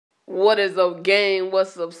What is up, gang?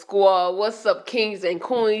 What's up, squad? What's up, kings and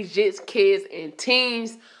queens, jits, kids, and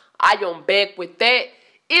teens? I am back with that.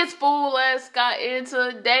 It's Fool Ass Scott, and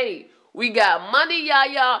today we got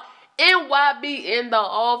Moneyyaya and YB in the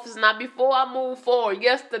office. Now, before I move forward,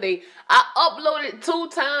 yesterday I uploaded 2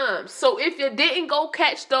 times. So if you didn't go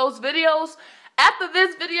catch those videos, after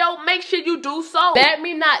this video, make sure you do so. Let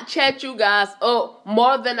me not chat you guys up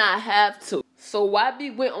more than I have to. So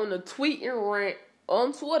YB went on a tweet and rant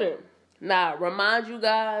on Twitter. Now, remind you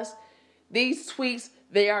guys, these tweets,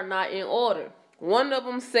 they are not in order. One of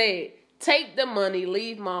them said, "Take the money,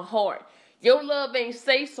 leave my heart. Your love ain't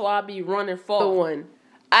safe, so I'll be running for one.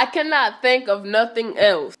 I cannot think of nothing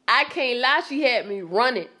else. I can't lie, she had me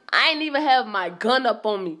running. I ain't even have my gun up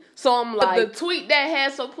on me." So I'm like, the tweet that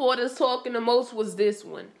had supporters talking the most was this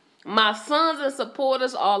one. "My sons and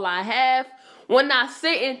supporters, all I have. When I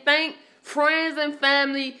sit and think, friends and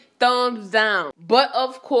family, thumbs down. But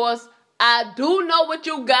of course, I do know what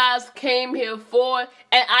you guys came here for,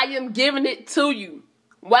 and I am giving it to you."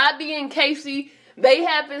 YB and Kacey, they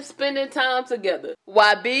have been spending time together.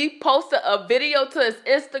 YB posted a video to his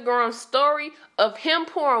Instagram story of him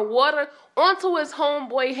pouring water onto his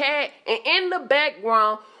homeboy head, and in the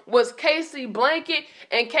background was Kacey blanket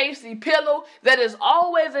and Kacey pillow that is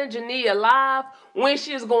always in Jania live when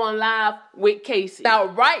she's going live with Kacey. Now,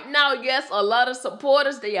 right now, yes, a lot of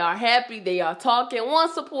supporters, they are happy, they are talking.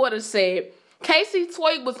 One supporter said, "Kacey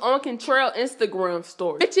toy was on Control Instagram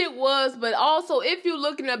story," which it was, but also if you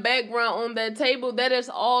look in the background on that table, that is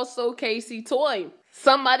also Kacey toy.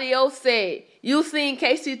 Somebody else said, "You seen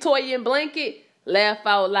Kacey toy in blanket? Laugh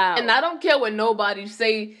out loud." And I don't care what nobody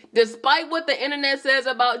say, despite what the internet says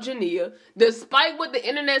about Jania, despite what the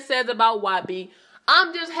internet says about YB,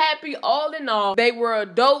 I'm just happy all in all they were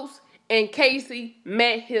adults and Kacey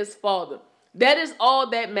met his father. That is all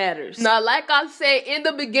that matters. Now, like I said in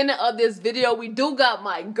the beginning of this video, we do got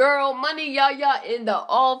my girl Moneyyaya in the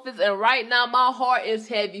office, and right now my heart is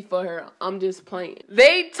heavy for her. I'm just playing.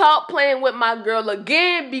 They talk playing with my girl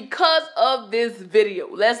again because of this video.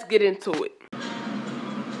 Let's get into it.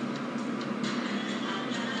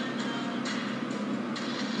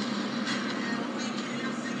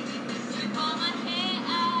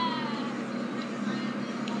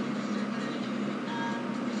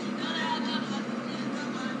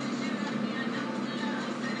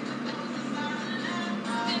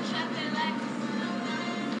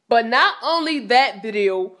 But not only that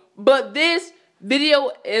video, but this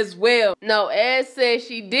video as well. Now, as said,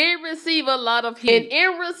 she did receive a lot of heat. And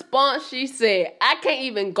in response, she said, "I can't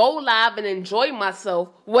even go live and enjoy myself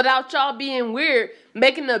without y'all being weird,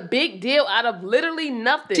 making a big deal out of literally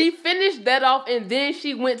nothing." She finished that off, and then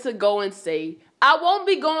she went to go and say, "I won't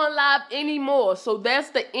be going live anymore." So that's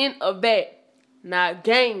the end of that. Now,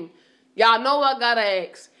 gang, y'all know I gotta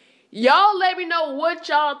ask. Y'all let me know what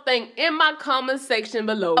y'all think in my comment section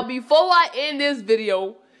below. Before I end this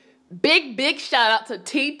video, big shout out to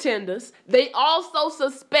T Tenders. They also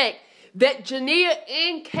suspect that Jania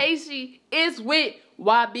and Kacey is with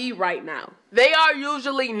YB right now. They are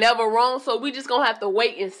usually never wrong, so we just gonna have to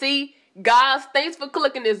wait and see. Guys, thanks for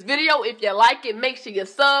clicking this video. If you like it, make sure you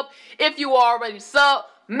sub. If you already sub,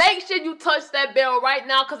 make sure you touch that bell right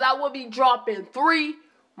now, because I will be dropping 3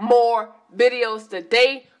 more videos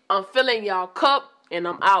today. I'm filling y'all cup, and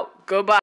I'm out. Goodbye.